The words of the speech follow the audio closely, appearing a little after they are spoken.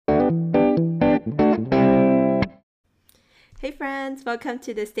Hey friends, welcome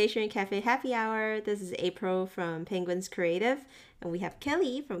to the Stationery Cafe Happy Hour. This is April from Penguins Creative, and we have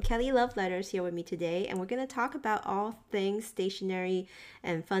Kelly from Kelly Love Letters here with me today, and we're going to talk about all things stationery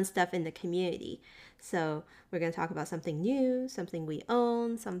and fun stuff in the community. So we're going to talk about something new, something we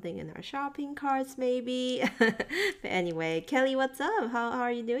own, something in our shopping carts maybe. But anyway, Kelly, what's up? How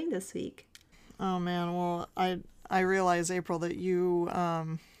are you doing this week? Oh man, well, I realize, April, that you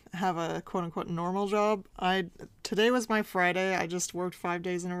have a quote unquote normal job. Today was my Friday. I just worked 5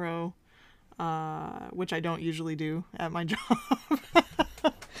 days in a row, which I don't usually do at my job.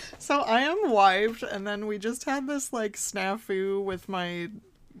 So I am wiped, and then we just had this like snafu with my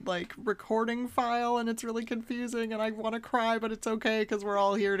like recording file, and it's really confusing, and I want to cry, but it's okay because we're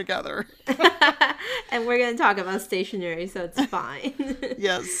all here together. And we're going to talk about stationery, so it's fine.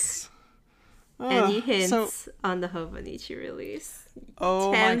 Yes. Any hints on the Hobonichi release?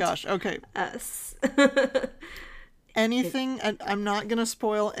 Oh my gosh. Okay. Us. Anything, I'm not going to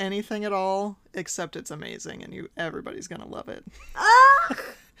spoil anything at all, except it's amazing and everybody's going to love it.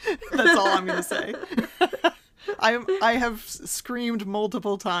 That's all I'm going to say. I have screamed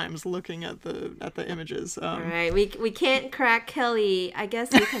multiple times looking at the images. All right, we can't crack Kelly. I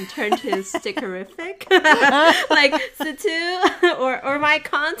guess we can turn to stickerific, like Situ or my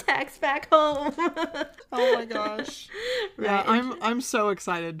contacts back home. Oh my gosh! Right. Yeah, I'm so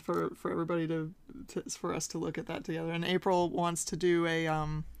excited for everybody for us to look at that together. And April wants to do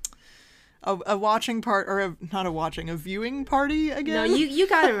a watching part, or not a watching, a viewing party again. No, you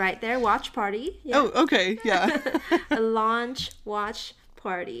got it right there. Watch party. Yeah. Oh, okay, yeah. A launch watch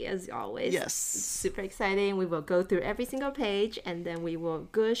party, as always. Yes. Super exciting. We will go through every single page, and then we will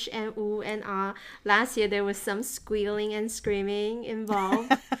gush and ooh and ah. Last year there was some squealing and screaming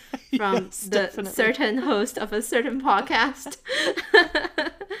involved from Yes, the definitely. certain host of a certain podcast.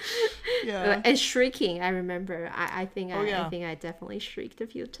 Yeah. And shrieking, I remember. I think yeah. I think I definitely shrieked a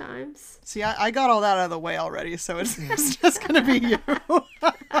few times. See, I got all that out of the way already, so it's just gonna be you.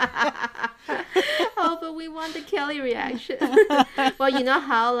 Oh, but we want the Kelly reaction. Well, you know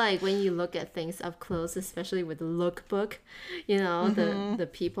how like when you look at things up close, especially with the lookbook, you know, the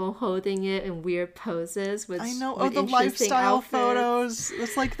people holding it in weird poses with I know. with The interesting lifestyle outfits, photos.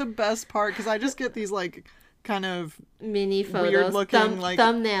 That's like the best part, because I just get these like kind of mini photos, weird looking, like,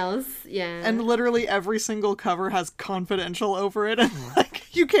 thumbnails, yeah. and literally every single cover has confidential over it, and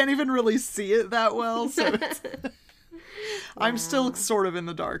like you can't even really see it that well. So I'm still sort of in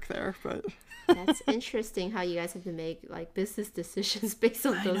the dark there, but That's interesting how you guys have to make like business decisions based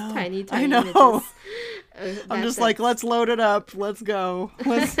on those know. tiny I know. images. I'm just like, let's load it up. Let's go.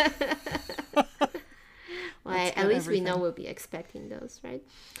 Let's... Well, Let's at get least we know everything. we'll be expecting those, right?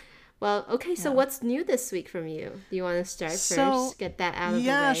 Well, okay, so what's new this week from you? Do you want to start first? Get that out of the way?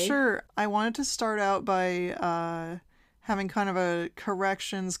 Yeah, sure. I wanted to start out by having kind of a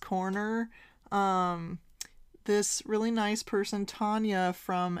corrections corner. This really nice person, Tanya,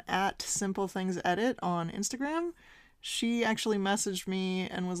 from @SimpleThingsEdit on Instagram, she actually messaged me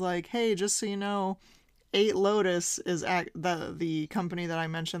and was like, hey, just so you know, 8 Lotus is the company that I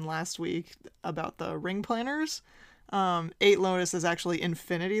mentioned last week about the ring planners. 8 Lotus is actually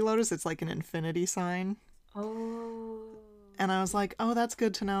Infinity Lotus. It's like an infinity sign. Oh. And I was like, oh, that's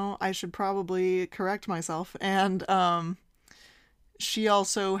good to know. I should probably correct myself. And she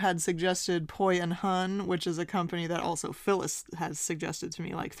also had suggested Poi and Hun, which is a company that also Phyllis has suggested to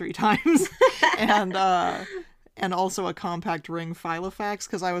me like 3 times. And also a compact ring Filofax,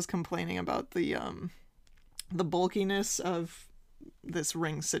 because I was complaining about the bulkiness of this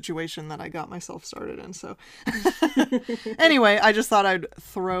ring situation that I got myself started in. So anyway, I just thought I'd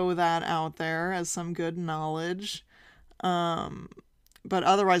throw that out there as some good knowledge. But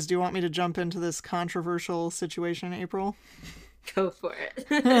otherwise, do you want me to jump into this controversial situation, April? Go for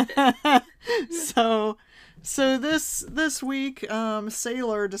it. So this week,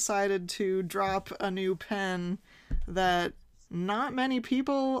 Sailor decided to drop a new pen that not many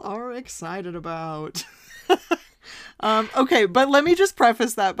people are excited about. Okay, but let me just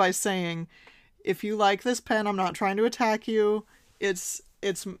preface that by saying, if you like this pen, I'm not trying to attack you. It's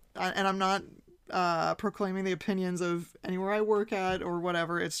and I'm not proclaiming the opinions of anywhere I work at or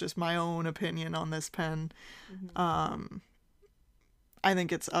whatever. It's just my own opinion on this pen. Mm-hmm. I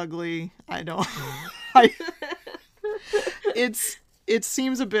think it's ugly. I don't. It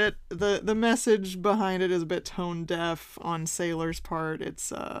seems a bit, the message behind it is a bit tone deaf on Sailor's part.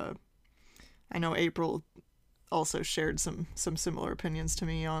 It's I know April also shared some similar opinions to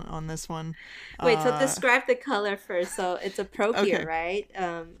me on this one. Wait, so describe the color first. So it's a Pro Gear, Okay. right?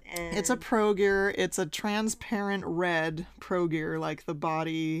 And It's a Pro Gear. It's a transparent red Pro Gear. Like the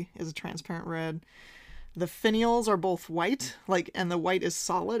body is a transparent red. the finials are both white, like, and the white is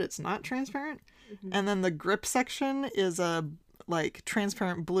solid, it's not transparent. And then the grip section is a like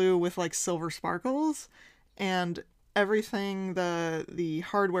transparent blue with like silver sparkles, and everything, the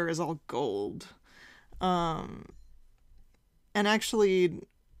hardware is all gold. And actually,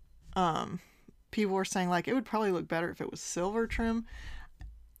 people were saying like it would probably look better if it was silver trim,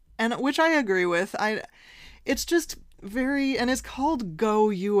 and which I agree with. It's just very, and it's called Go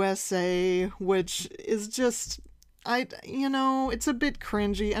USA, which is just, it's a bit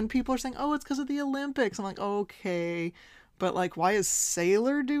cringy, and people are saying, oh, it's because of the Olympics. I'm like, okay, but like, why is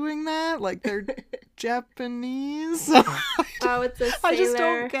Sailor doing that? Like, they're Japanese. Oh, it's a Sailor. I just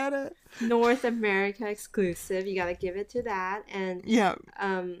don't get it. North America exclusive. You gotta give it to that. And yeah,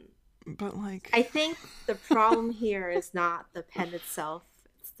 but like, I think the problem here is not the pen itself.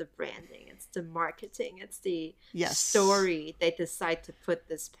 It's the branding. It's the marketing. It's the story they decide to put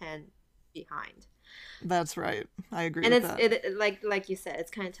this pen behind. That's right. I agree and with that. And it's like you said,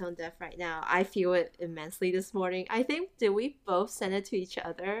 it's kind of tone deaf right now. I feel it immensely this morning. I think, did we both send it to each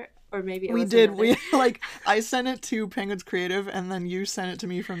other? Or maybe it we was did. another... We like, I sent it to Penguins Creative, and then you sent it to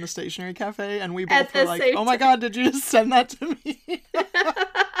me from the Stationery Cafe, and we both were like, "Oh my god, did you just send that to me?"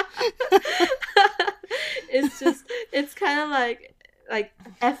 It's kind of like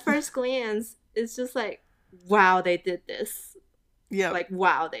at first glance, it's just like, wow, they did this. Yeah. Like,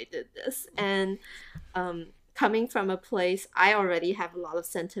 wow, they did this. And coming from a place, I already have a lot of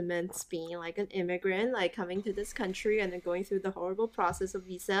sentiments being like an immigrant, like coming to this country and then going through the horrible process of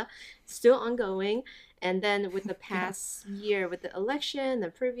visa, still ongoing. And then with the past year, with the election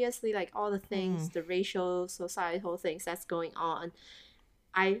and previously, like all the things, the racial, societal things that's going on,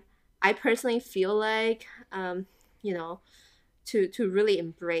 I personally feel like, to really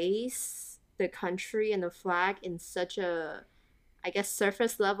embrace the country and the flag in such a, I guess,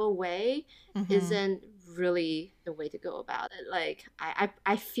 surface level way isn't really the way to go about it. Like,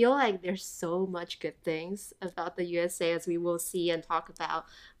 I feel like there's so much good things about the USA, as we will see and talk about,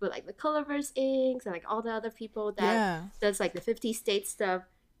 with like the Colorverse inks and like all the other people that does like the 50 state stuff.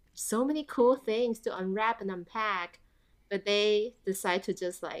 So many cool things to unwrap and unpack, but they decide to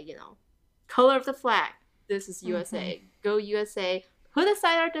just like, color of the flag. This is USA. Go USA. Put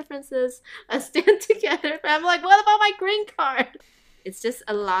aside our differences and stand together. But I'm like, what about my green card? It's just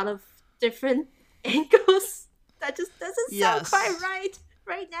a lot of different angles that just doesn't sound quite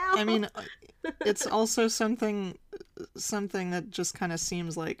right now. I mean, it's also something that just kind of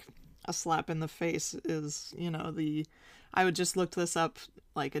seems like a slap in the face is, I would just looked this up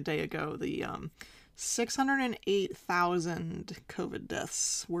like a day ago. The 608,000 COVID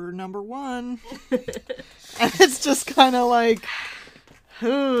deaths were number one. And it's just kind of like,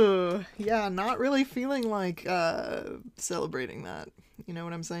 not really feeling like celebrating that. You know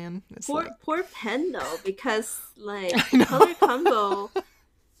what I'm saying? It's poor pen though, because like color combo,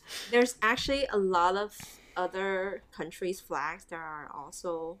 there's actually a lot of other countries' flags that are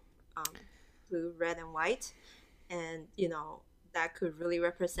also blue, red, and white, and that could really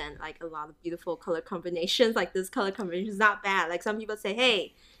represent like a lot of beautiful color combinations. Like, this color combination is not bad. Like, some people say,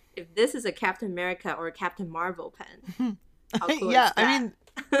 hey, if this is a Captain America or a Captain Marvel pen, how cool is that? I mean,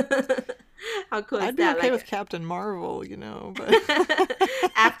 how cool is that? I'd be okay with Captain Marvel, but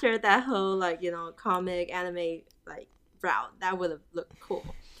after that whole comic anime route, that would have looked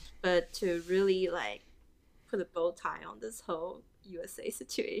cool. But to really put a bow tie on this whole USA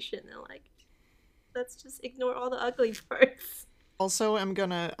situation and let's just ignore all the ugly parts. Also, I'm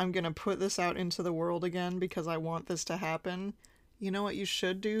gonna put this out into the world again because I want this to happen. You know what you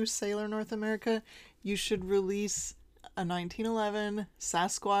should do, Sailor North America? You should release a 1911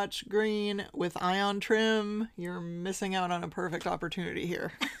 Sasquatch green with ion trim. You're missing out on a perfect opportunity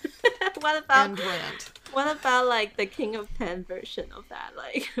here. What about and rant. What about the King of Pen version of that?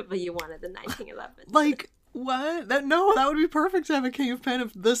 But you wanted the 1911. What? That would be perfect to have a King of Pen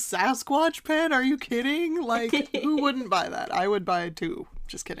of the Sasquatch pen. Are you kidding? Who wouldn't buy that? I would buy two.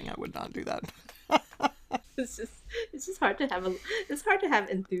 Just kidding. I would not do that. It's just hard to have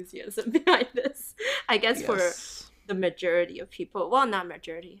enthusiasm behind this. I guess for the majority of people. Well, not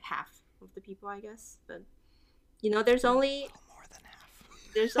majority, half of the people, I guess. But there's only more than half.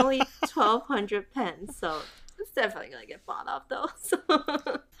 There's only 1,200 pens, so it's definitely gonna get bought up though. So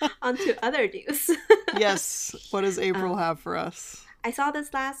on to other news. Yes. What does April have for us? I saw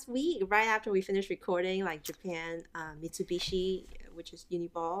this last week, right after we finished recording. Japan, Mitsubishi, which is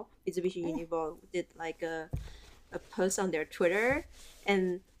Uniball, Mitsubishi Uniball did a post on their Twitter,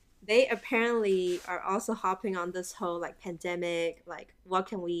 and they apparently are also hopping on this whole pandemic. What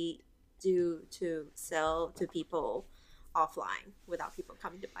can we do to sell to people offline without people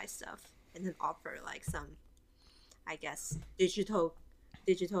coming to buy stuff? and then offer like some, I guess, digital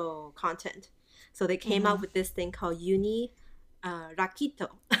content. So they came out with this thing called Uni Rakito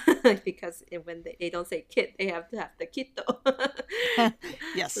because when they don't say kit, they have to have the kito.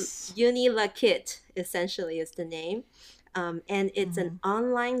 Yes. Uni Lakit essentially is the name. And it's an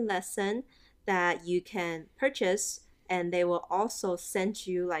online lesson that you can purchase, and they will also send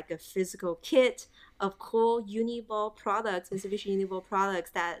you like a physical kit of cool Uniball products, Mitsubishi Uniball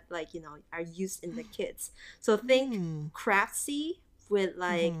products that like, are used in the kits. So think Craftsy with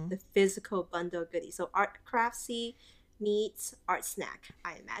like the physical bundle goodies. So Art Craftsy meets Art Snack,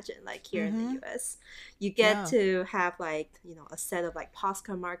 I imagine, like here in the US. You get to have like, a set of like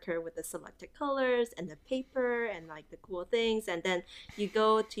Posca marker with the selected colors and the paper and like the cool things. And then you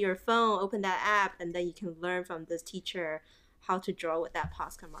go to your phone, open that app, and then you can learn from this teacher how to draw with that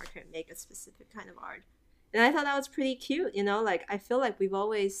Posca marker and make a specific kind of art. And I thought that was pretty cute, like I feel like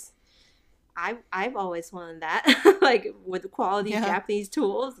I've always wanted that, like with quality Japanese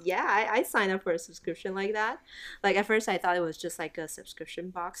tools. Yeah, I signed up for a subscription like that. Like at first I thought it was just like a subscription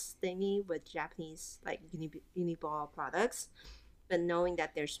box thingy with Japanese like Uniball products, but knowing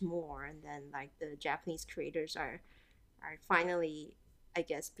that there's more, and then like the Japanese creators are finally, I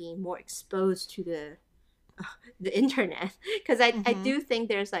guess, being more exposed to the internet, because I do think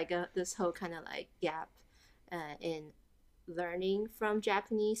there's like this whole kind of like gap in learning from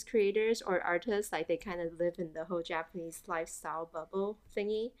Japanese creators or artists. Like they kind of live in the whole Japanese lifestyle bubble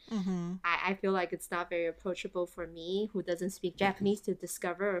thingy. I feel like it's not very approachable for me, who doesn't speak Japanese, to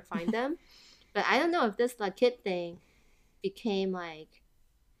discover or find them. But I don't know if this Lakit thing became like,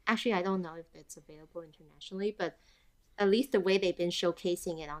 actually I don't know if it's available internationally, but at least the way they've been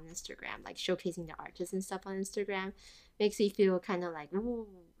showcasing it on Instagram, like showcasing the artists and stuff on Instagram, makes me feel kind of like, ooh,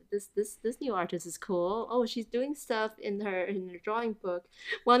 this new artist is cool. Oh, she's doing stuff in her drawing book.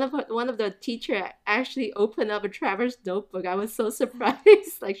 One of the teacher actually opened up a Traverse notebook. I was so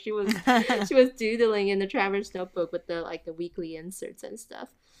surprised. Like she was doodling in the Traverse notebook with the weekly inserts and stuff.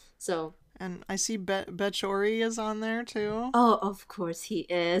 So. And I see Betchori is on there too. Oh, of course he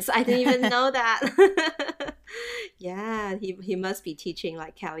is. I didn't even know that. Yeah, he must be teaching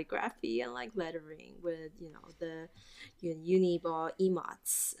like calligraphy and like lettering with the Uniball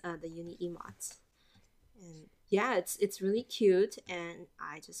emotes, the Uni emotes. And yeah, it's really cute, and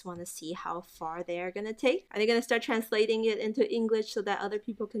I just want to see how far they are gonna take. Are they gonna start translating it into English so that other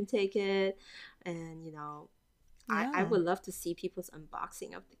people can take it? And I would love to see people's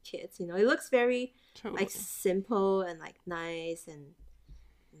unboxing of the kits. It looks very like simple and like nice, and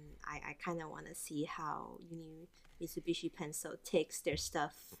I kind of want to see how Mitsubishi Pencil takes their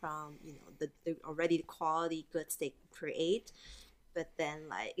stuff from the already quality goods they create, but then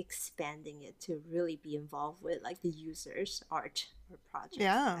like expanding it to really be involved with like the users' art or projects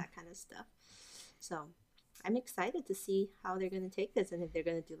and that kind of stuff. So I'm excited to see how they're going to take this, and if they're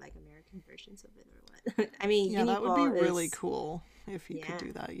going to do like American versions of it or what. I mean, yeah, that would be really cool if you could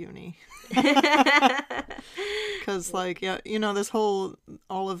do that, Uni. Because like,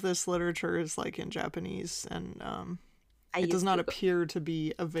 all of this literature is like in Japanese, and it does not appear to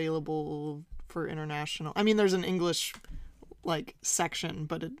be available for international. I mean, there's an English like section,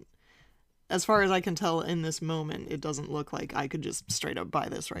 but as far as I can tell in this moment, it doesn't look like I could just straight up buy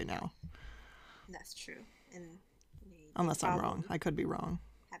this right now. That's true. And unless I'm wrong. I could be wrong.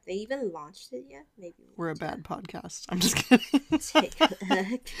 Have they even launched it yet? Maybe we're a bad podcast. I'm just kidding. Take a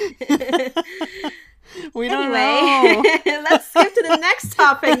look. We don't know. Let's skip to the next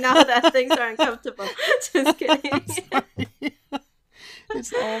topic now that things are uncomfortable. Just kidding.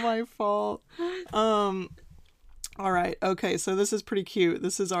 It's all my fault. All right. Okay. So this is pretty cute.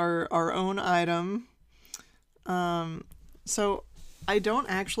 This is our own item. So I don't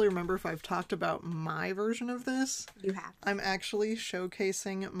actually remember if I've talked about my version of this. You have. I'm actually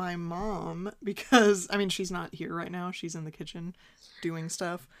showcasing my mom because, I mean, she's not here right now. She's in the kitchen doing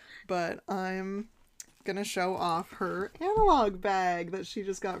stuff. But I'm going to show off her Analogue bag that she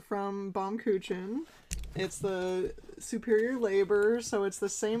just got from Baum Kuchen. It's the Superior Labor, so it's the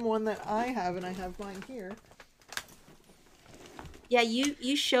same one that I have, and I have mine here. Yeah,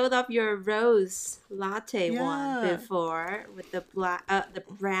 you showed off your rose latte one before with the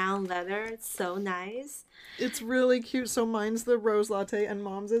brown leather. It's so nice. It's really cute. So mine's the rose latte and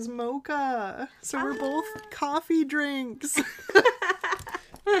mom's is mocha. So we're both coffee drinks.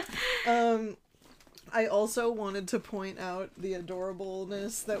 I also wanted to point out the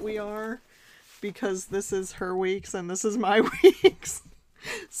adorableness that we are, because this is her weeks and this is my weeks.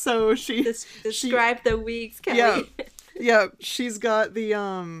 So describe the weeks, Kelly. Yeah, she's got the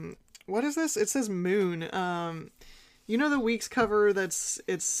what is this? It says moon. You know the Weeks cover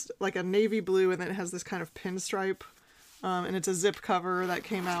it's like a navy blue and then it has this kind of pinstripe, and it's a zip cover that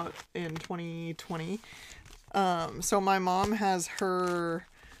came out in 2020. So my mom has her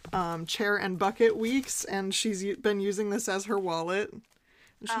chair and bucket Weeks, and she's been using this as her wallet.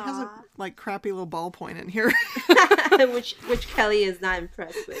 And she has a like crappy little ballpoint in here, which Kelly is not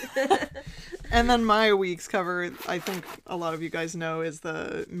impressed with. And then my Weeks cover, I think a lot of you guys know, is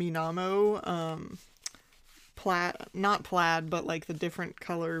the Minamo plaid, not plaid, but like the different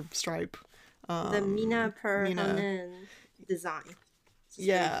color stripe. The Mina per Honen design.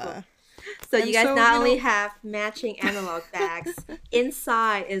 Yeah. Really cool. So you guys only have matching analog bags.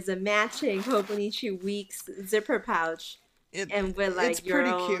 Inside is a matching Hobonichi Weeks zipper pouch. And with like your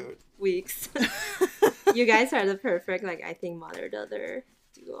own cute. Weeks. You guys are the perfect, like, I think, mother-daughter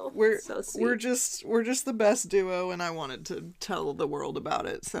duo. We're so sweet. We're just the best duo, and I wanted to tell the world about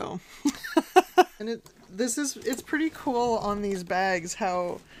it. So, and it's pretty cool on these bags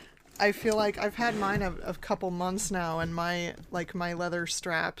how I feel like I've had mine a couple months now, and my leather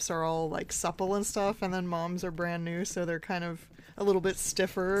straps are all like supple and stuff, and then Mom's are brand new, so they're kind of a little bit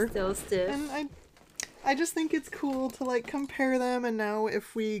stiffer. Still stiff. And I just think it's cool to like compare them, and now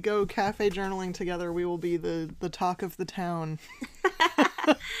if we go cafe journaling together, we will be the talk of the town.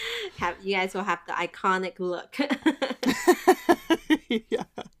 You guys will have the iconic look. Yeah.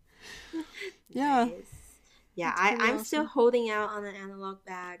 Yeah. Nice. Yeah, I'm awesome. Still holding out on an analog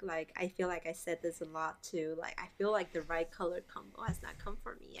bag. Like, I feel like I said this a lot too. Like, I feel like the right color combo has not come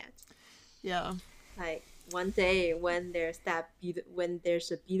for me yet. Yeah. Like, one day when there's a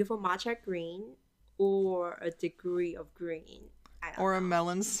beautiful matcha green or a degree of green. Or a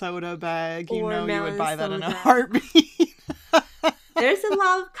melon soda bag. You or know you would buy that in a heartbeat. There's a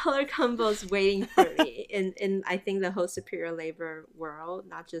lot of color combos waiting for me in I think the whole superior labor world,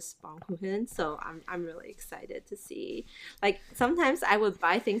 not just Baum Kuchen. So I'm really excited to see. Like, sometimes I would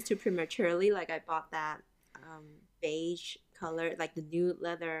buy things too prematurely. Like, I bought that beige color, like the nude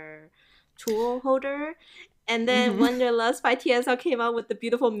leather tool holder. And then when the Lust by TSL came out with the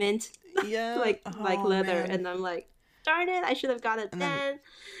beautiful mint, like leather, man. And I'm like, darn it, I should have got it then.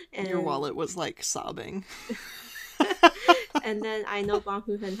 And your wallet was like sobbing. And then I know Baum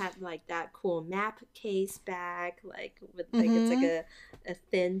Kuchen had like that cool map case bag, like with like it's like a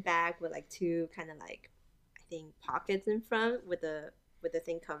thin bag with like two kind of like, I think, pockets in front with the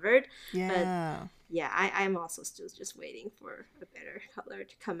thing covered. Yeah. But yeah, I'm also still just waiting for a better color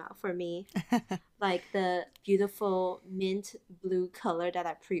to come out for me. Like the beautiful mint blue color that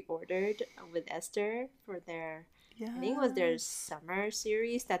I pre-ordered with Esther for their, I think it was their summer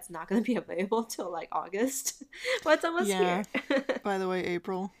series that's not going to be available till like August. But it's almost here. By the way,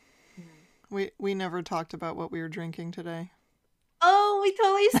 April, we never talked about what we were drinking today. Oh, we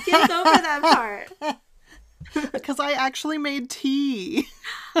totally skipped over that part. Because I actually made tea.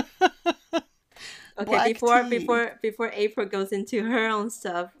 Okay, before April goes into her own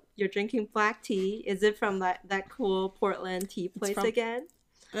stuff, you're drinking black tea. Is it from that cool Portland tea place again?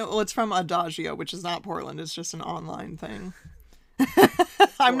 Well, it's from Adagio, which is not Portland. It's just an online thing.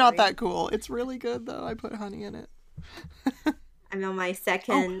 I'm not that cool. It's really good, though. I put honey in it. I'm on my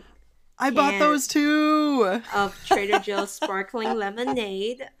second. I bought those too. Of Trader Joe's sparkling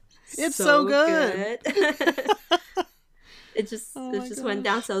lemonade. It's so good. It just went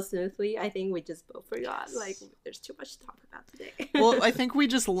down so smoothly. I think we just both forgot. Like, there's too much to talk about today. Well, I think we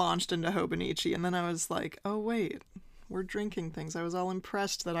just launched into Hobonichi, and then I was like, oh wait, we're drinking things. I was all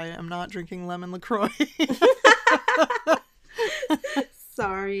impressed that I am not drinking lemon LaCroix.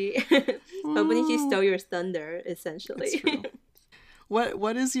 Sorry. Hobonichi stole your thunder, essentially.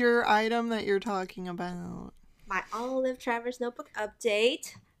 What is your item that you're talking about? My Olive Travers notebook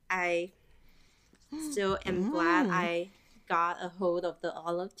update. I still am glad I got a hold of the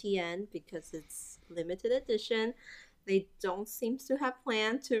Olive TN because it's limited edition. They don't seem to have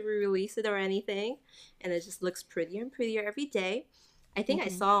planned to re-release it or anything, and it just looks prettier and prettier every day. I think I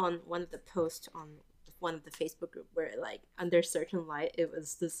saw on one of the posts on one of the Facebook group where, like, under certain light, it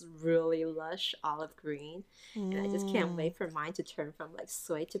was this really lush olive green, and I just can't wait for mine to turn from like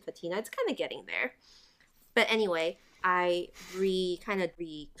suede to patina. It's kind of getting there. But anyway, I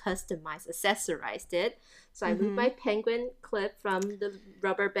customized, accessorized it. So I moved my penguin clip from the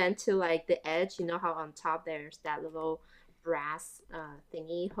rubber band to like the edge. You know how on top there's that little brass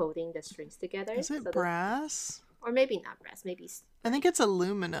thingy holding the strings together. Is it brass? Or maybe not brass. Maybe. I think it's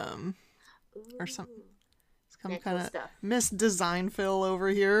aluminum. Or something. It's some kind of Miss Design Fill over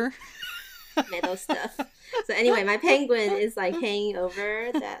here. Metal stuff. So anyway, my penguin is like hanging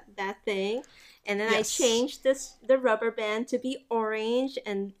over that thing. And then I Yes. changed the rubber band to be orange,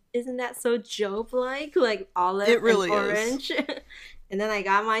 and isn't that so Job like olive It and really is. orange? And then I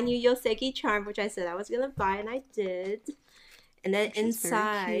got my new Yoseki charm, which I said I was gonna buy, and I did. And then Which is very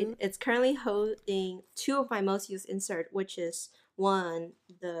inside, cute. it's currently holding two of my most used insert, which is one,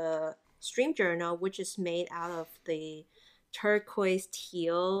 the Stream Journal, which is made out of the turquoise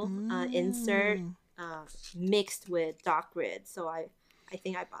teal insert Mm. uh, mixed with dark red. So I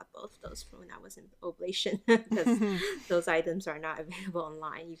think I bought both of those when I was in Oblation because those items are not available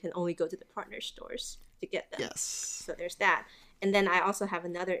online. You can only go to the partner stores to get them. Yes. So there's that. And then I also have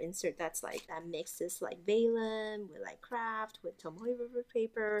another insert that's like that mixes like vellum with like craft with tomoe river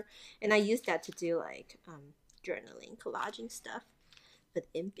paper, and I use that to do like journaling, collaging stuff. But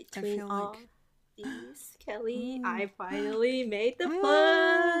in I between feel all like these, Kelly, mm. I finally made the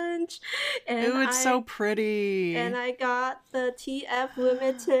Ah. punch, and Ooh, it's so and pretty. I got the TF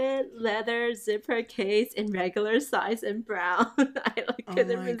limited leather zipper case in regular size and brown. I like Oh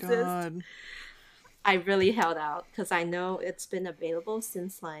couldn't my resist. god. I really held out because I know it's been available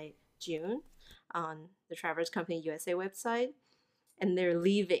since like June on the Traverse Company USA website, and they're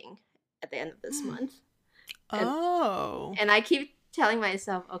leaving at the end of this month. And Oh. and I keep telling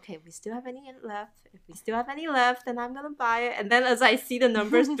myself, okay, we still have any left. If we still have any left, then I'm gonna buy it. And then as I see the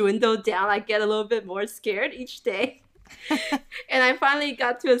numbers dwindle down, I get a little bit more scared each day. And I finally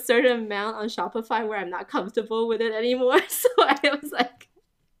got to a certain amount on Shopify where I'm not comfortable with it anymore. So I was like,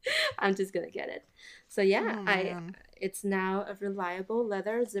 I'm just gonna get it. So yeah, Oh I man. it's now a reliable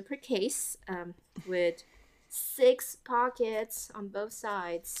leather zipper case with 6 pockets on both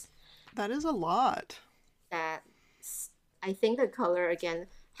sides. That is a lot. That I think the color again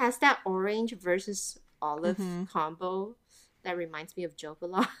has that orange versus olive Mm-hmm. combo that reminds me of Joke a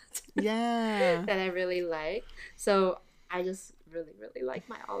lot. Yeah. That I really like. So I just really like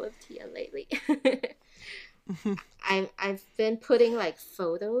my olive tea lately. I've been putting like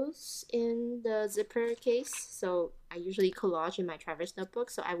photos in the zipper case. So I usually collage in my Traverse notebook.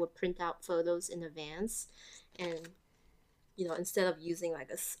 So I would print out photos in advance, and instead of using like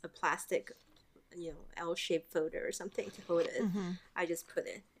a plastic, L-shaped folder or something to hold it, Mm-hmm. I just put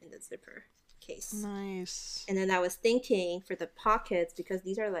it in the zipper case. Nice. And then I was thinking for the pockets, because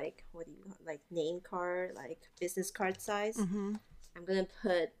these are like, what do you like, name card, like business card size. Mm-hmm. I'm gonna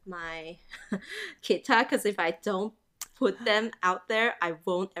put my kita, because if I don't put them out there, I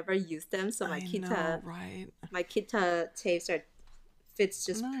won't ever use them. So I know, right? my kita tapes fits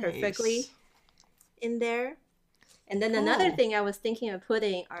just perfectly Nice. in there. And then another Cool. thing I was thinking of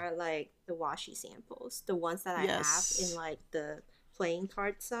putting are like the washi samples, the ones that I have in Yes. like the playing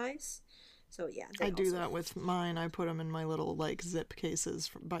card size. So yeah, I they do also. that with mine. I put them in my little like zip cases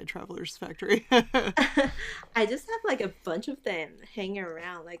by Traveler's Factory. I just have like a bunch of them hanging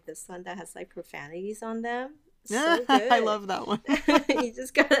around, like this one that has like profanities on them. So I good. love that one. You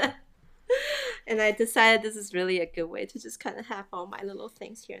just gotta. And I decided this is really a good way to just kind of have all my little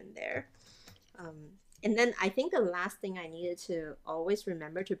things here and there. Um, and then I think the last thing I needed to always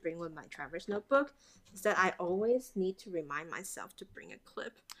remember to bring with my Traverse notebook is that I always need to remind myself to bring a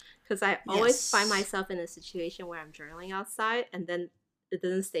clip, because I always find Yes. myself in a situation where I'm journaling outside and then it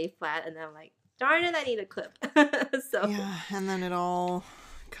doesn't stay flat, and then I'm like, darn it, I need a clip. So Yeah, and then it all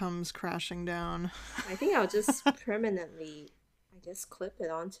comes crashing down. I think I'll just permanently, I guess, clip it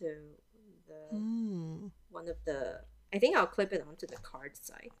onto the Mm. one of the. I think I'll clip it onto the card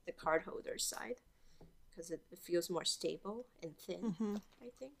side, the card holder side, because it feels more stable and thin, Mm-hmm. I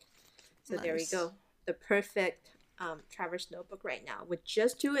think. So there we Nice. go. The perfect Traverse notebook right now with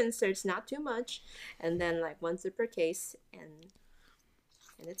just 2 inserts, not too much, and then like one zipper case, and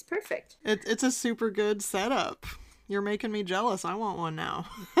it's perfect. It's a super good setup. You're making me jealous. I want one now.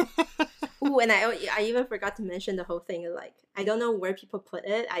 Ooh, and I even forgot to mention the whole thing of like, I don't know where people put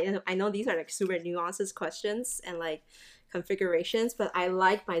it. I know these are like super nuances questions and like configurations, but I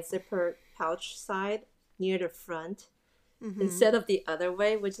like my zipper pouch side near the front Mm-hmm. instead of the other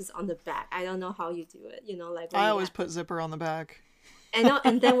way, which is on the back. I don't know how you do it. Like when I you always got. put zipper on the back. I know,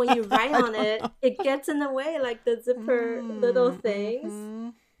 and then when you write I on don't it, know. it gets in the way, like the zipper little things Mm-hmm.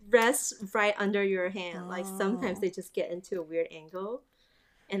 rest right under your hand. Like sometimes Oh. they just get into a weird angle.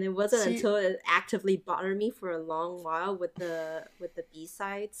 And it wasn't See, until it actively bothered me for a long while with the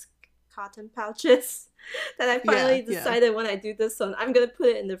B-sides cotton pouches that I yeah, finally yeah. decided when I do this one, I'm gonna put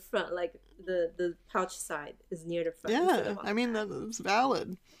it in the front, like the pouch side is near the front instead Yeah, of on I the mean back. that's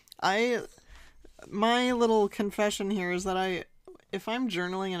valid. My little confession here is that if I'm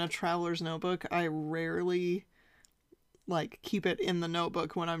journaling in a traveler's notebook, I rarely like keep it in the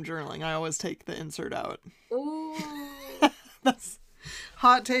notebook when I'm journaling. I always take the insert out. Ooh. That's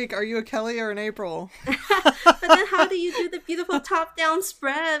Hot take, are you a Kelly or an April? But then how do you do the beautiful top-down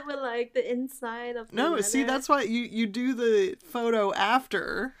spread with like the inside of the No, leather? see, that's why you do the photo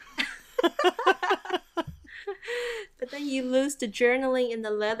after. But then you lose the journaling and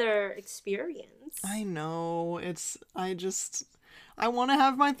the leather experience. I know. I want to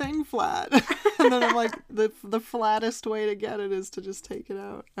have my thing flat. And then I'm like, the flattest way to get it is to just take it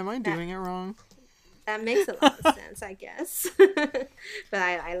out. Am I doing it wrong? That makes a lot of sense, I guess. But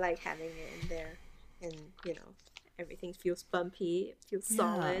I like having it in there. And, you know, everything feels bumpy, feels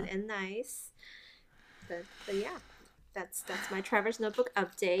solid and nice. But yeah. That's my Traverse Notebook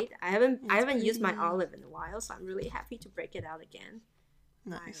update. I haven't used my olive in a while, so I'm really happy to break it out again.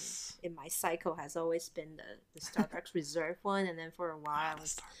 Nice. In my cycle has always been the Starbucks Reserve one, and then for a while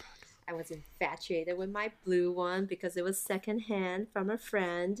I was infatuated with my blue one because it was secondhand from a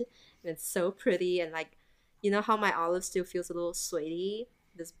friend, and it's so pretty. And like, you know how my olive still feels a little sweaty?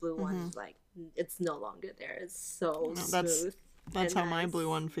 This blue one is like, it's no longer there. It's so smooth. That's how my blue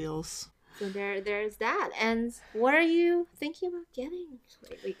one feels. So there's that. And what are you thinking about getting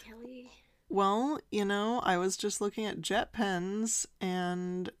lately, Kelly? Well, you know, I was just looking at jet pens,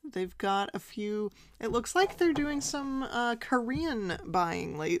 and they've got a few. It looks like they're doing some Korean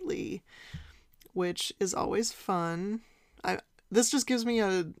buying lately, which is always fun. This just gives me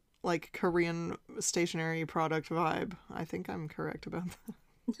a like Korean stationery product vibe. I think I'm correct about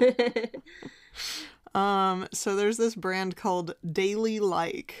that. So there's this brand called Daily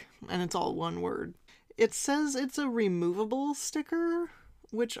Like, and it's all one word. It says it's a removable sticker,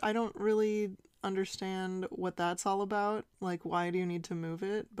 which I don't really understand what that's all about. Like, why do you need to move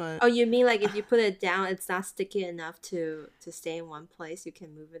it? But oh, you mean like if you put it down, it's not sticky enough to stay in one place, you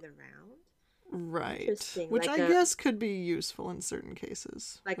can move it around? Right. Which like I guess could be useful in certain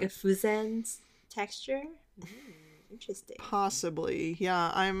cases. Like a fusen texture? Interesting. Possibly.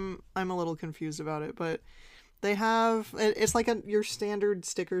 Yeah, I'm a little confused about it, but they have it's like your standard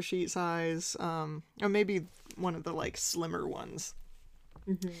sticker sheet size, or maybe one of the like slimmer ones.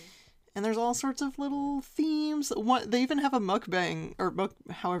 And there's all sorts of little themes. They even have a mukbang, or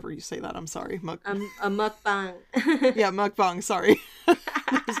however you say that. I'm sorry, a mukbang. Yeah, mukbang. Sorry,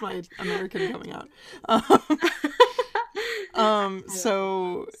 there's my American coming out.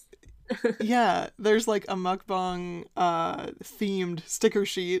 So. Yeah, there's like a mukbang themed sticker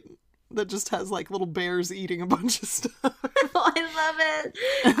sheet that just has like little bears eating a bunch of stuff. Oh, I love it.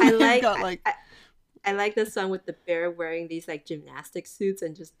 I like the song with the bear wearing these like gymnastic suits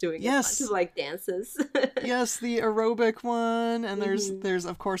and just doing a bunch of like dances. Yes, the aerobic one, and there's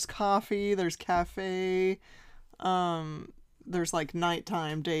of course coffee, there's cafe, there's like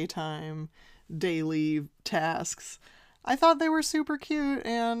nighttime, daytime, daily tasks. I thought they were super cute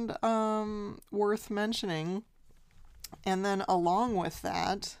and worth mentioning. And then along with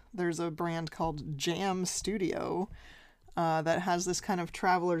that, there's a brand called Jam Studio that has this kind of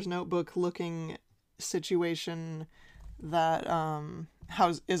traveler's notebook looking situation that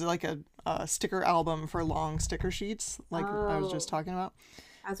is like a sticker album for long sticker sheets, like I was just talking about.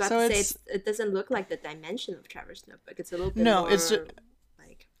 I was about to say it doesn't look like the dimension of Traveler's Notebook. It's a little bit more... it's just...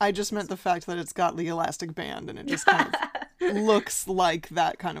 I just meant the fact that it's got the elastic band and it just kind of looks like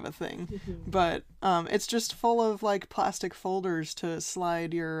that kind of a thing. But it's just full of like plastic folders to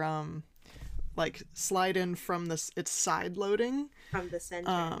slide your slide in from this. It's side loading from the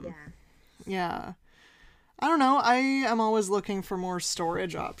center. Yeah. I don't know. I am always looking for more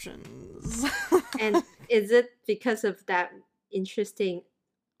storage options. And is it because of that interesting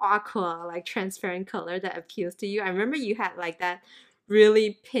aqua, like transparent color that appeals to you? I remember you had like that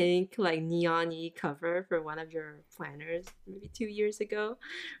really pink, like neon-y cover for one of your planners maybe 2 years ago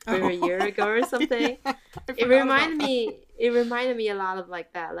or a year ago or something. It reminded me a lot of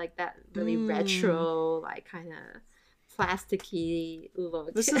like that really retro, like kind of plasticky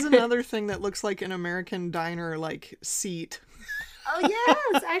look. This is another thing that looks like an American diner like seat. Oh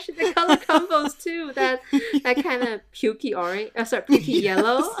yes, actually the color combos too. That kind of pukey orange, pukey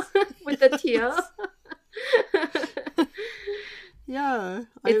yellow with the teal. Yeah,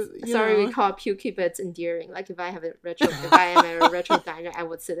 we call it pukey, but it's endearing. Like if I am a retro diner, I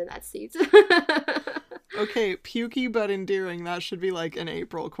would sit in that seat. Okay, pukey but endearing. That should be like an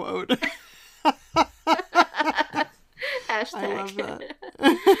April quote. Hashtag. I love that.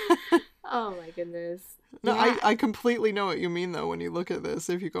 Oh my goodness. No, yeah. I completely know what you mean though. When you look at this,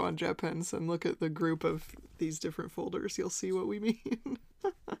 if you go on JetPens and look at the group of these different folders, you'll see what we mean.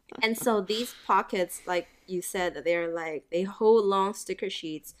 And so these pockets, like you said, they're like, they hold long sticker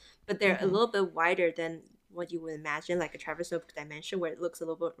sheets, but they're a little bit wider than what you would imagine, like a Traverse Notebook dimension where it looks a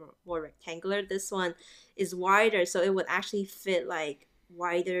little bit more rectangular. This one is wider, so it would actually fit like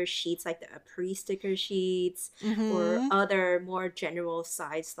wider sheets like the Apri sticker sheets or Mm-hmm. other more general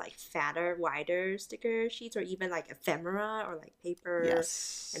size like fatter, wider sticker sheets or even like ephemera or like paper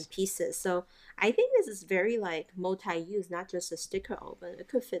Yes. and pieces. So I think this is very like multi-use, not just a sticker album. It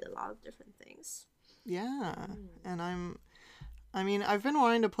could fit a lot of different things. Yeah. And I mean, I've been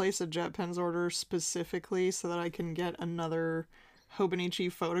wanting to place a JetPens order specifically so that I can get another Hobonichi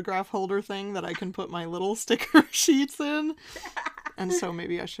photograph holder thing that I can put my little sticker sheets in. And so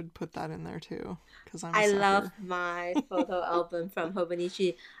maybe I should put that in there too, because I'm a I sucker. love my photo album from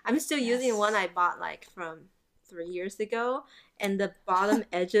Hobonichi. I'm still using one I bought like from 3 years ago, and the bottom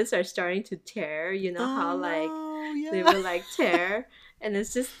edges are starting to tear. You know how Oh like no, they yeah. will like tear, and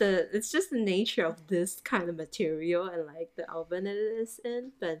it's just the nature of this kind of material and like the album it is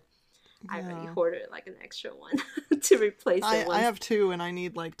in. But I already Yeah. ordered like an extra one to replace the I ones. have two and I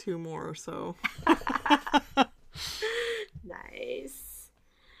need like two more, so. Nice.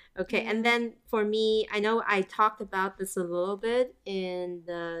 Okay, and Yeah. then for me, I know I talked about this a little bit in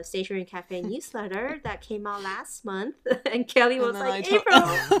the Stationery Cafe newsletter that came out last month. And Kelly And was then like, April,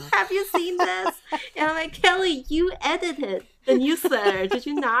 have you seen this? And I'm like, Kelly, you edited the newsletter. Did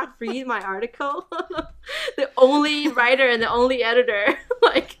you not read my article? The only writer and the only editor,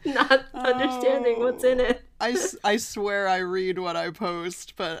 like, not understanding what's in it. I swear I read what I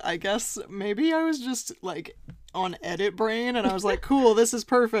post, but I guess maybe I was just like on edit brain and I was like, cool, this is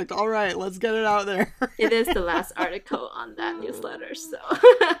perfect. All right, let's get it out there. It is the last article on that newsletter, so.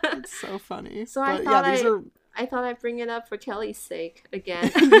 It's so funny. So but yeah, these are I thought I'd bring it up for Kelly's sake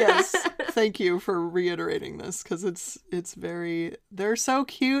again. yes. Thank you for reiterating this because it's very they're so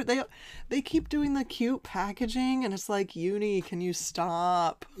cute. They keep doing the cute packaging and it's like, Uni, can you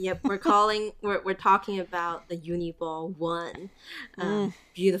stop? Yep, we're talking about the Uniball 1.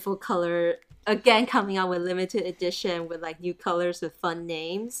 Beautiful color. Again, coming out with limited edition with like new colors with fun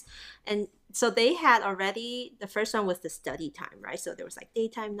names. And so they had already, the first one was the study time, right? So there was like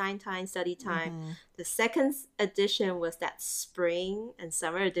daytime, nighttime, study time. The second edition was that spring and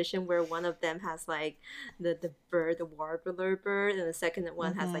summer edition where one of them has like the bird, the warbler bird, and the second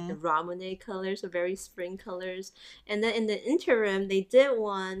one has like the ramune colors, so very spring colors. And then in the interim, they did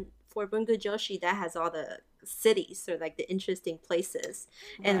one for Bungu Joshi that has all the cities or like the interesting places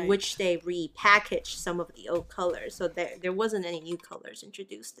and Right. which they repackaged some of the old colors, so there wasn't any new colors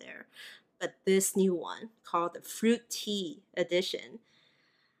introduced there. But this new one called the fruit tea edition,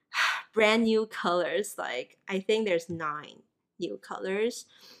 brand new colors, like I think there's 9 new colors,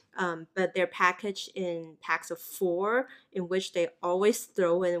 but they're packaged in packs of 4 in which they always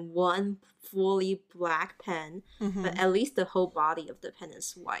throw in one fully black pen, but at least the whole body of the pen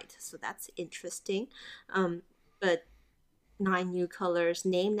is white, so that's interesting. But 9 new colors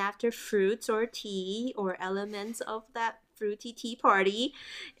named after fruits or tea or elements of that fruity tea party.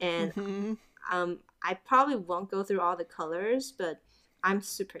 And I probably won't go through all the colors, but I'm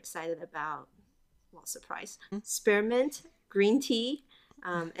super excited about, well, surprise, spearmint, green tea,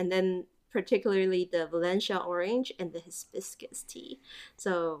 and then particularly the Valencia orange and the hibiscus tea.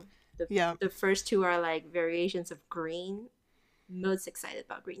 So the first two are like variations of green. Most excited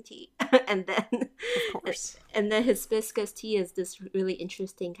about green tea. And then Of course. and then hibiscus tea is this really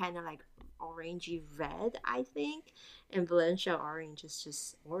interesting kind of like orangey red, I think. And Valencia orange is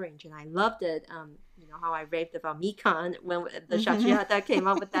just orange, and I loved it. You know how I raved about Mikan when the Shachihata came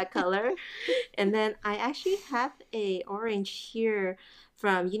up with that color. And then I actually have a orange here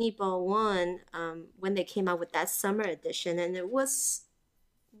from Uniball 1 when they came out with that summer edition, and it was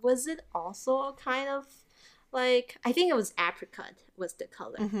it also a kind of like, I think it was apricot was the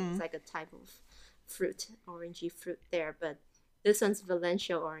color. It's like a type of fruit, orangey fruit there, but this one's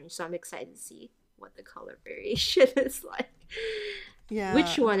Valencia orange, so I'm excited to see what the color variation is like. Yeah.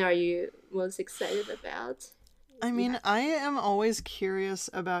 Which one are you most excited about? I mean, I am always curious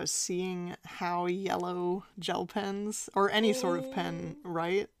about seeing how yellow gel pens, or any sort of pen,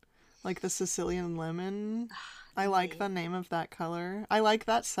 right? Like the Sicilian lemon. I like the name of that color. I like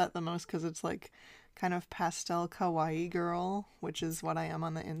that set the most because it's like kind of pastel kawaii girl, which is what I am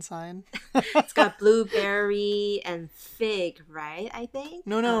on the inside. It's got blueberry and fig, right? I think.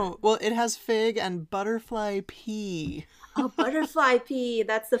 No. Well, it has fig and butterfly pea. Oh, butterfly pea.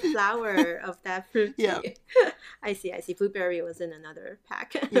 That's the flower of that fruit tea. Yeah. I see. Blueberry was in another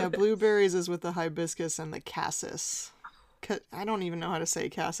pack. Yeah, blueberries is with the hibiscus and the cassis. I don't even know how to say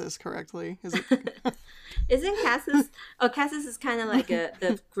cassis correctly. Is it? Isn't cassis? Oh, cassis is kind of like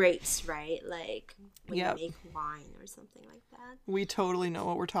the grapes, right? Like when Yep. you make wine or something like that. We totally know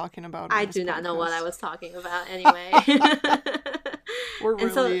what we're talking about. I on this do not know what podcast. I was talking about anyway. We're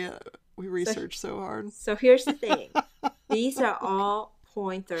And so- really we research so hard. So here's the thing. These are all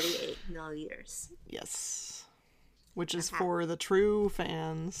 0.38 milliliters. Yes. Which is for the true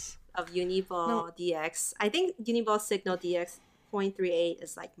fans. Of Uniball DX. I think Uniball Signal DX 0.38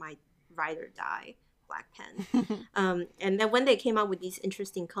 is like my ride or die black pen. And then when they came out with these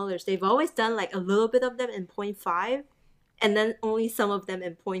interesting colors, they've always done like a little bit of them in 0.5 and then only some of them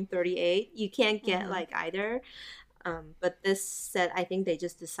in 0.38. You can't get like either. But this set, I think they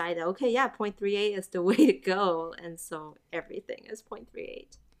just decided, okay, yeah, 0.38 is the way to go. And so everything is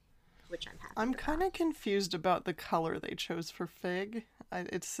 0.38, which I'm happy I'm kind of confused about the color they chose for Fig.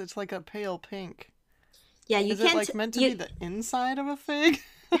 It's like a pale pink. Yeah, you Is can't... it like meant to be the inside of a fig?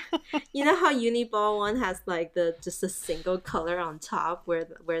 You know how Uniball one has like just a single color on top where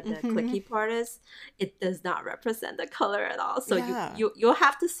the clicky part is? It does not represent the color at all. So you'll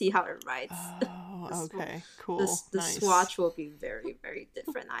have to see how it writes. Oh, okay, cool. The nice. swatch will be very, very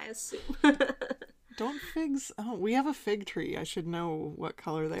different, I assume. Don't figs... Oh, we have a fig tree. I should know what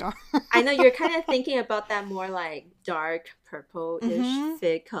color they are. I know you're kind of thinking about that more like dark purple-ish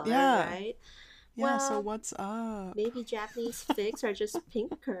fig color, right? Yeah, well, so what's up? Maybe Japanese figs are just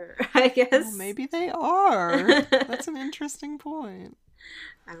pinker, I guess. Well, maybe they are. That's an interesting point.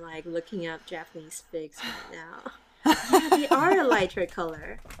 I'm like looking up Japanese figs right now. Yeah, they are a lighter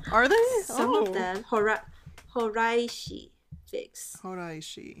color. Are they? Some of them. Horaishi figs.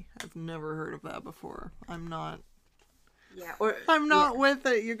 Horaishi. I've never heard of that before. I'm not with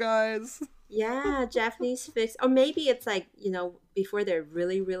it, you guys. Yeah, Japanese figs. Or maybe it's like, before they're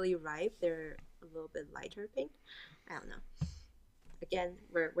really, really ripe, they're a little bit lighter pink. I don't know. Again,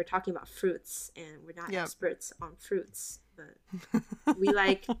 we're talking about fruits, and we're not experts on fruits, but we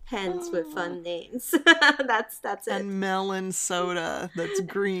like pens with fun names. That's it. And melon soda that's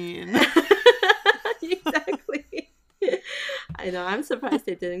green. Exactly. I know. I'm surprised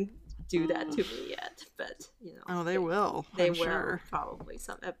they didn't do that to me yet, but Oh, they will. They will sure. Probably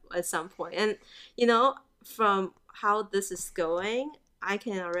at some point. And from how this is going, I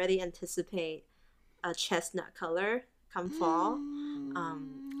can already anticipate a chestnut color come fall.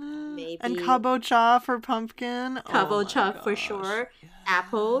 Maybe and kabocha for pumpkin. Kabocha for sure. Yes.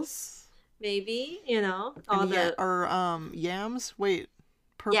 Apples, maybe. Or yams. Wait.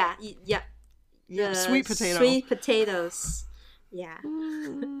 Yeah, sweet potato. Sweet potatoes. Yeah.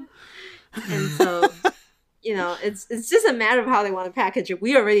 And so, it's just a matter of how they want to package it.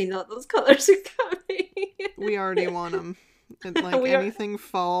 We already know those colors are coming. We already want them. Anything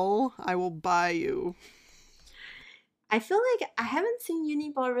fall, I will buy you. I feel like I haven't seen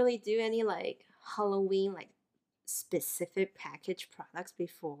Uniball really do any like Halloween like specific packaged products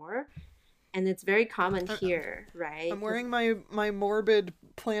before. And it's very common here, right? I'm wearing my morbid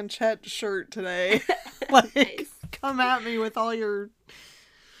planchette shirt today. Nice. Come at me with all your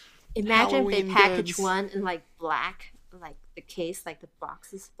Imagine Halloween if they package goods. one in like black, like the case, like the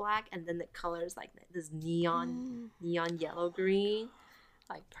box is black, and then the colors like this neon yellow green,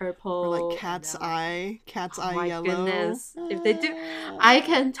 like purple, or like cat's eye yellow. Goodness. If they do, I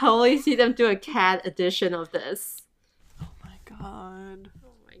can totally see them do a cat edition of this. Oh my god.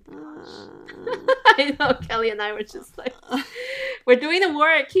 I know, Kelly and I were just like, we're doing the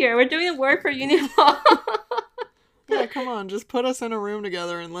work here. We're doing the work for Uniball. Yeah, come on, just put us in a room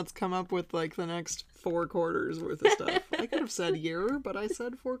together and let's come up with like the next 4 quarters worth of stuff. I could have said year, but I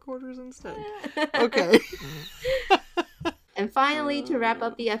said 4 quarters instead. Okay. And finally, to wrap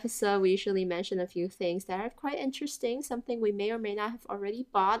up the episode, we usually mention a few things that are quite interesting, something we may or may not have already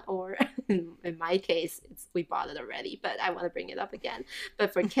bought, or in my case, we bought it already, but I want to bring it up again.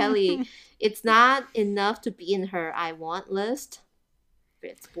 But for Kelly, it's not enough to be in her I want list, but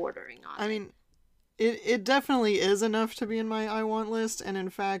it's bordering on it. I mean, it definitely is enough to be in my I want list, and in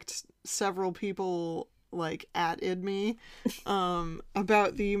fact, several people like @ed me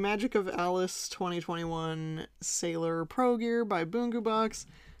about the Magic of Alice 2021 Sailor Pro Gear by Bungu Box,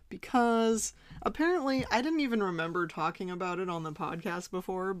 because apparently I didn't even remember talking about it on the podcast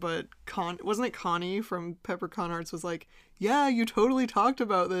before, but wasn't it Connie from Pepper Con Arts was like, yeah, you totally talked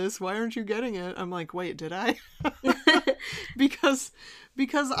about this, why aren't you getting it? I'm like, wait, did I? because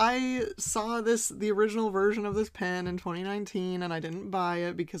I saw the original version of this pen in 2019 and I didn't buy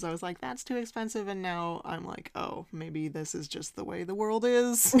it because I was like, that's too expensive, and now I'm like, oh, maybe this is just the way the world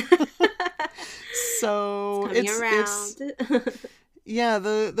is. So it's yeah,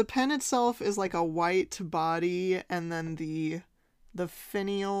 the pen itself is like a white body, and then the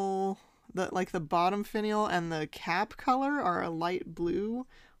finial, the bottom finial and the cap color are a light blue,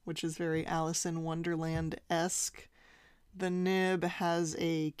 which is very Alice in Wonderland-esque. The nib has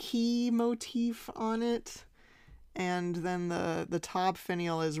a key motif on it, and then the top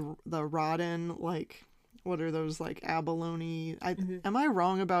finial is the Rodin, like what are those, like, abalone? Mm-hmm. Am I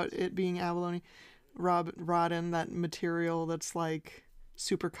wrong about it being abalone? Rodden, that material that's like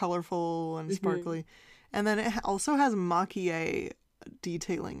super colorful and Mm-hmm. sparkly. And then it also has maki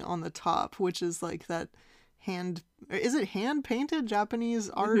detailing on the top, which is like that is it hand painted Japanese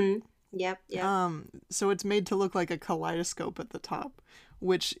art? Mm-hmm. Yep. So it's made to look like a kaleidoscope at the top,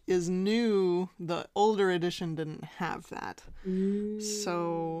 which is new. The older edition didn't have that.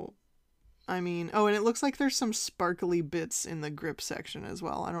 So, I mean, and it looks like there's some sparkly bits in the grip section as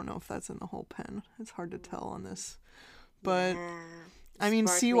well. I don't know if that's in the whole pen. It's hard to tell on this. But, Yeah. I mean,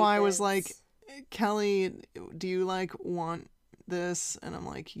 Sparkly CY was bits. like, Kelly, do you, like, want this? And I'm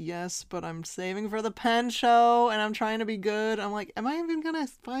like, yes, but I'm saving for the pen show, and I'm trying to be good. I'm like, am I even gonna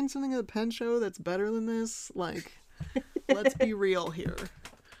find something at the pen show that's better than this? Like, let's be real here.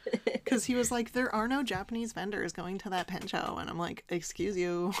 Because he was like, there are no Japanese vendors going to that pen show. And I'm like, excuse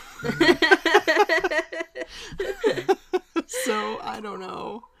you. So, I don't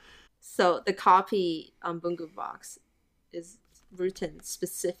know. So the copy on Bungu Box is written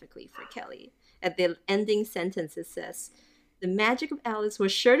specifically for Kelly. At the ending sentence, it says, "The magic of Alice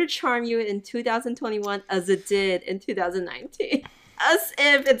was sure to charm you in 2021 as it did in 2019." As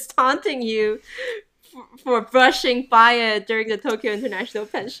if it's taunting you for brushing by it during the Tokyo International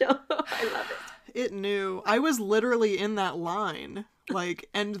Pen Show. I love it. It knew. I was literally in that line. Like,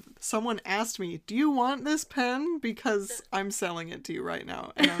 and someone asked me, do you want this pen? Because I'm selling it to you right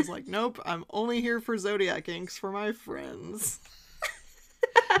now. And I was like, nope, I'm only here for Zodiac inks for my friends.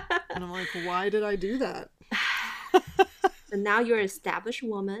 And I'm like, why did I do that? And now you're an established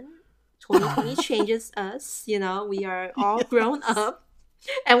woman. 2020 changes us. You know, we are all grown up.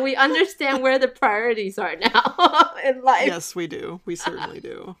 And we understand where the priorities are now in life. Yes, we do. We certainly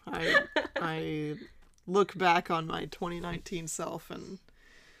do. I look back on my 2019 self and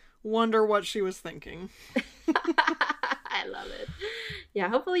wonder what she was thinking. I love it. Yeah,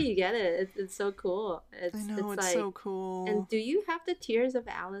 hopefully you get it. It's so cool. I know, it's like, so cool. And do you have the Tears of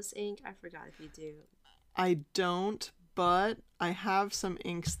Alice ink? I forgot if you do. I don't, but I have some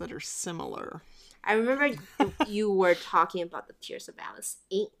inks that are similar. I remember you were talking about the Tears of Alice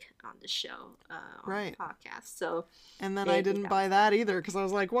ink on the show, on the podcast. So, and then I didn't buy that either because I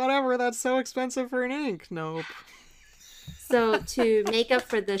was like, whatever, that's so expensive for an ink. Nope. So to make up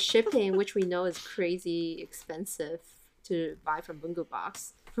for the shipping, which we know is crazy expensive to buy from Bungu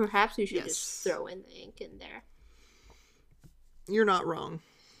Box, perhaps we should just throw in the ink in there. You're not wrong.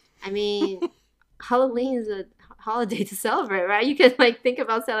 I mean, Halloween is a holiday to celebrate, right? You can like think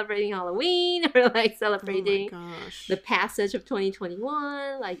about celebrating Halloween or like celebrating the passage of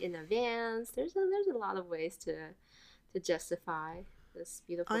 2021 like in advance. There's a lot of ways to justify this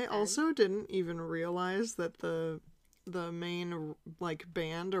beautiful pen. Also didn't even realize that the main like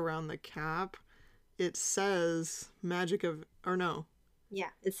band around the cap, it says Magic of, or no. Yeah,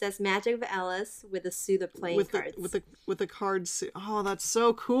 it says Magic of Alice with a suit of playing cards. With the card suit. Oh, that's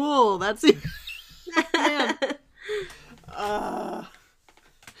so cool. That's it. Man.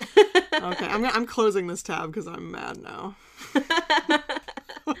 Okay, I'm closing this tab because I'm mad now.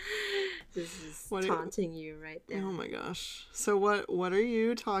 This is taunting you right there. Oh my gosh. So what are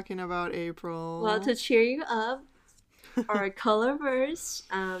you talking about, April? Well, to cheer you up, our Colorverse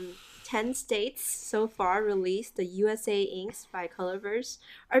 10 states so far released the USA inks by Colorverse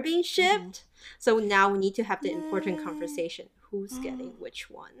are being shipped. So now we need to have the important conversation. Who's getting which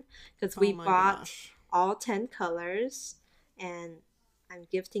one? Because we bought all 10 colors, and I'm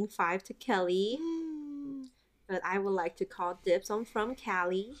gifting 5 to Kelly. But I would like to call dibs on from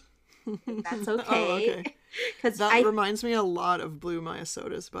Callie. If that's okay. Because that reminds me a lot of Blue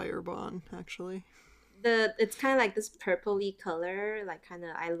Myosotis by Urbon, actually. It's kind of like this purpley color, like kind of,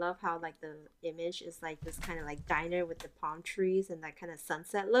 I love how like the image is like this kind of like diner with the palm trees and that kind of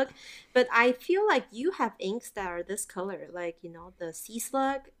sunset look. But I feel like you have inks that are this color, like, you know, the Sea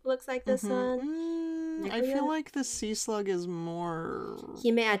Slug looks like this one. I feel like the Sea Slug is more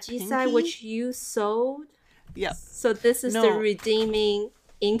Hime Ajisai, which you sold. Yeah. So this is the redeeming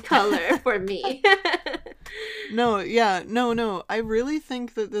ink color for me. No. I really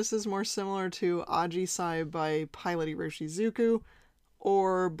think that this is more similar to Ajisai by Pilot Iroshizuku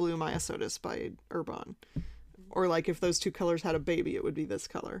or Blue Myosotis by Urbon. Or like if those two colors had a baby, it would be this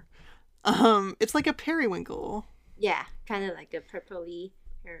color. It's like a periwinkle. Yeah, kind of like a purpley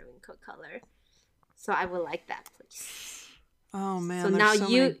periwinkle color. So I would like that, please. Oh man! So now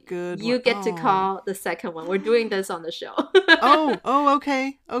you get to call the second one. We're doing this on the show.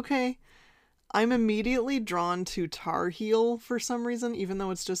 Okay. I'm immediately drawn to Tar Heel for some reason, even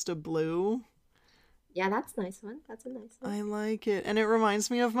though it's just a blue. Yeah, that's a nice one. That's a nice one. I like it. And it reminds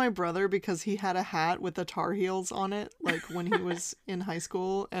me of my brother because he had a hat with the Tar Heels on it, like when he was in high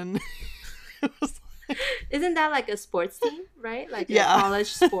school. And it was like... Isn't that like a sports team, right? Like a Yeah. college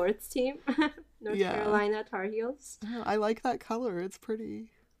sports team? North Yeah. Carolina Tar Heels. Oh, I like that color. It's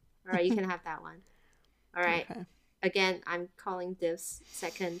pretty. All right, you can have that one. All right. Okay. Again, I'm calling this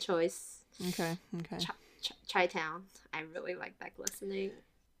second choice. Okay. Chi-Town. I really like that glistening.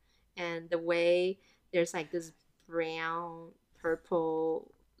 And the way there's like this brown,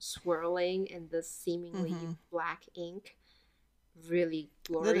 purple swirling and this seemingly black ink. Really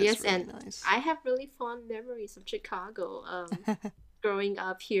glorious. Really and nice. I have really fond memories of Chicago growing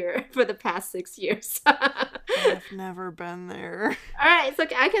up here for the past 6 years. I've never been there. All right, so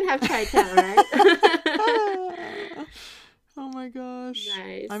I can have Chi-Town, right? Oh my gosh.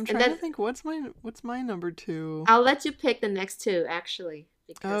 Nice. I'm trying to think what's my number 2. I'll let you pick the next 2 actually,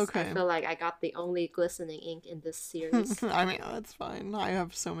 because Okay. I feel like I got the only glistening ink in this series. I mean, that's fine. I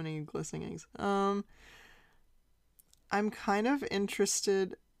have so many glistening inks. I'm kind of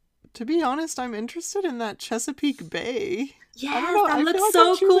interested. To be honest, I'm interested in that Chesapeake Bay. Yeah, I don't know. that I looks feel like so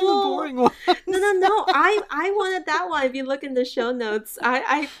I'm choosing cool. the boring one. No. I wanted that one. If you look in the show notes,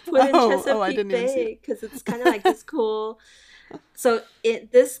 I put in Chesapeake I didn't even see Bay because it's kind of like this cool. So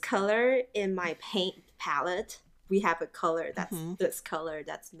this color in my paint palette, we have a color that's this color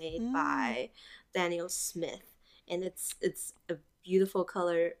that's made by Daniel Smith, and it's a beautiful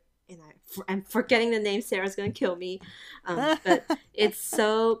color. And I'm forgetting the name. Sarah's gonna kill me, but it's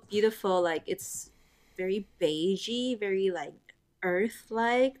so beautiful. Like it's very beigey, very like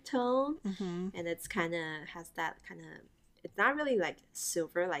earth-like tone, and it's kind of has that kind of. It's not really like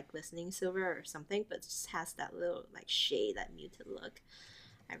silver, like glistening silver or something, but it just has that little like shade, that muted look.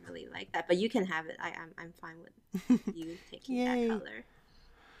 I really like that, but you can have it. I'm fine with you taking that color.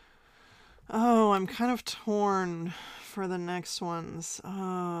 Oh, I'm kind of torn for the next ones.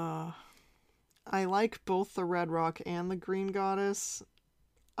 I like both the Red Rock and the Green Goddess.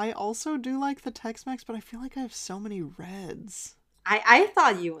 I also do like the Tex-Mex, but I feel like I have so many reds. I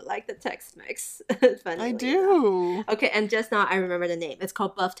thought you would like the Tex-Mex. I do. Enough. Okay, and just now I remember the name. It's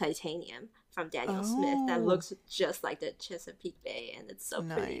called Buff Titanium from Daniel Smith. That looks just like the Chesapeake Bay, and it's so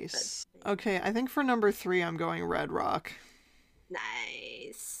pretty. Nice. Okay, I think for number 3, I'm going Red Rock.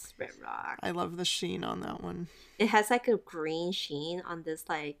 Nice. Red Rock. I love the sheen on that one. It has like a green sheen on this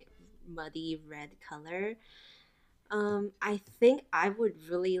like muddy red color. I think I would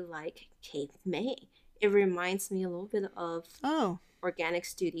really like Cape May. It reminds me a little bit of Organic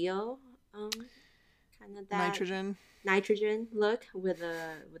Studio, kind of that nitrogen look with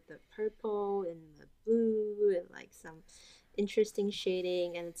the purple and the blue and like some interesting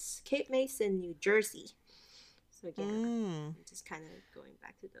shading. And it's Cape May in New Jersey. So again, I'm just kind of going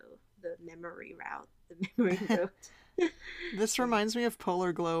back to the memory route, the memory road. This reminds me of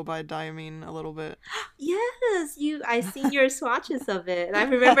Polar Glow by Diamine a little bit. Yes, I seen your swatches of it. And I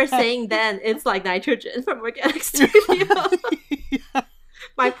remember saying then it's like nitrogen from Organic Studio. Yeah.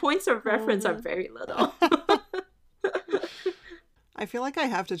 My points of reference are very little. I feel like I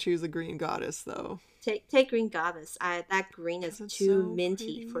have to choose the Green Goddess though. Take Green Goddess. That green is too so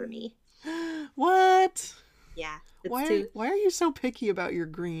minty pretty. for me. What? Yeah. Why are you so picky about your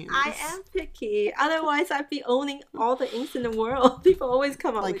greens? I am picky. Otherwise, I'd be owning all the inks in the world. People always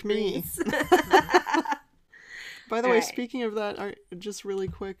come up like with me. greens. By the way, speaking of that, just really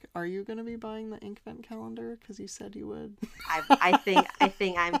quick, are you going to be buying the ink vent calendar? Because you said you would. I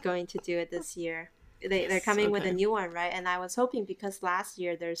think I'm going to do it this year. They're coming with a new one, right? And I was hoping, because last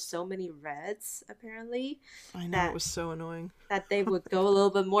year there's so many reds apparently. I know, it was so annoying. That they would go a little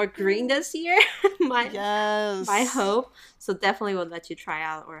bit more green this year. my hope. So definitely will let you try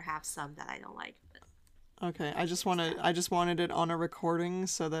out or have some that I don't like. But... Okay, I just wanted it on a recording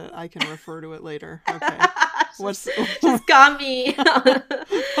so that I can refer to it later. Okay. Just got me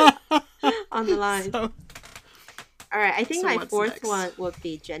on the line. All right, I think my fourth one would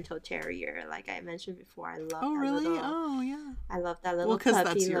be Gentle Terrier. Like I mentioned before, I love that really? little... Oh, yeah. I love that little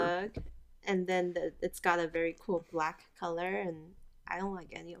puppy look. And then it's got a very cool black color, and I don't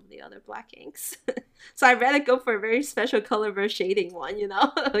like any of the other black inks. So I'd rather go for a very special Colorverse shading one, you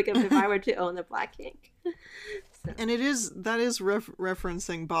know? Like if I were to own a black ink. So. And that is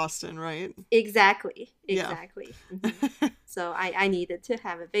referencing Boston, right? Exactly. Yeah. Mm-hmm. So I needed to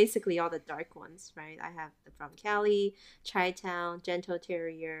have it. Basically all the dark ones, right? I have the From Cali, Chi-Town, Gentle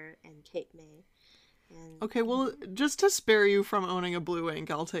Terrier, and Cape May. And... Okay, well, just to spare you from owning a blue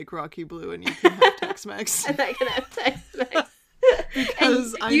ink, I'll take Rocky Blue and you can have Tex-Mex. And I can have Tex-Mex.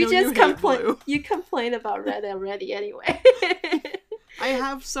 Because you complain about red already anyway. I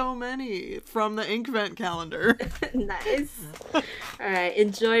have so many from the ink vent calendar. Nice. All right,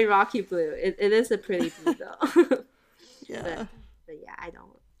 enjoy Rocky Blue. It is a pretty blue though. Yeah. But yeah, I don't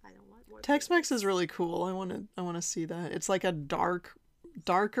want more. Tex-Mex is really cool. I want to see that. It's like a darker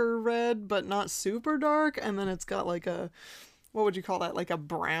red, but not super dark, and then it's got like a, what would you call that? Like a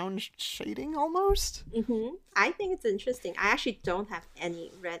brown shading almost. I think it's interesting. I actually don't have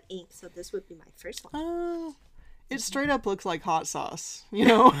any red ink, so this would be my first one. Oh, it straight up looks like hot sauce, you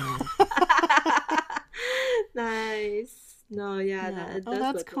know? Nice. No, yeah, Yeah. it Oh, does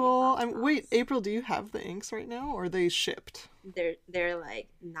that's look cool. like hot Wait, sauce. April, do you have the inks right now, or are they shipped? They're like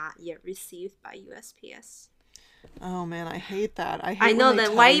not yet received by USPS. Oh man, I hate that. I hate I know when they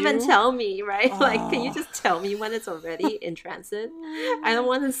that. Why tell even you. tell me, right? Like, can you Oh. just tell me when it's already in transit? I don't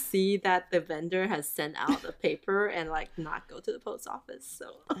want to see that the vendor has sent out the paper and like not go to the post office.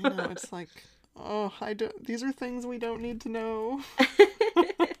 So I know, it's like, oh, I don't. These are things we don't need to know.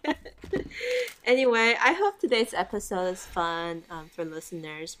 Anyway, I hope today's episode is fun for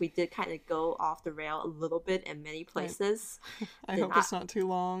listeners. We did kind of go off the rail a little bit in many places. I hope it's not too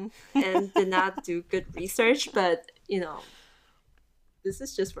long. And did not do good research, but this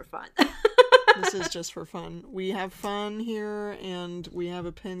is just for fun. This is just for fun. We have fun here, and we have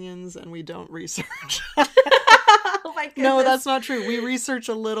opinions, and we don't research. Oh my goodness. No, that's not true. We research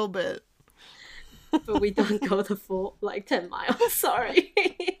a little bit. But we don't go the full 10 miles. Sorry.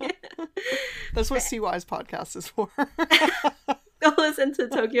 That's what CY's podcast is for. Go listen to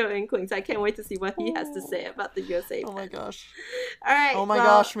Tokyo Inklings. I can't wait to see what he has to say about the USA. Oh my gosh. All right. Oh my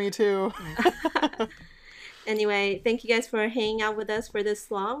gosh, me too. Anyway, thank you guys for hanging out with us for this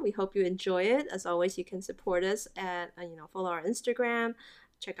long. We hope you enjoy it. As always, you can support us at follow our Instagram,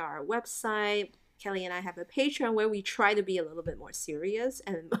 check out our website. Kelly and I have a Patreon where we try to be a little bit more serious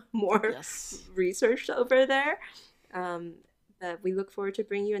and more researched over there. But we look forward to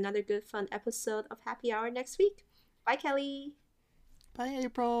bringing you another good, fun episode of Happy Hour next week. Bye, Kelly. Bye,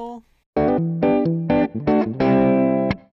 April.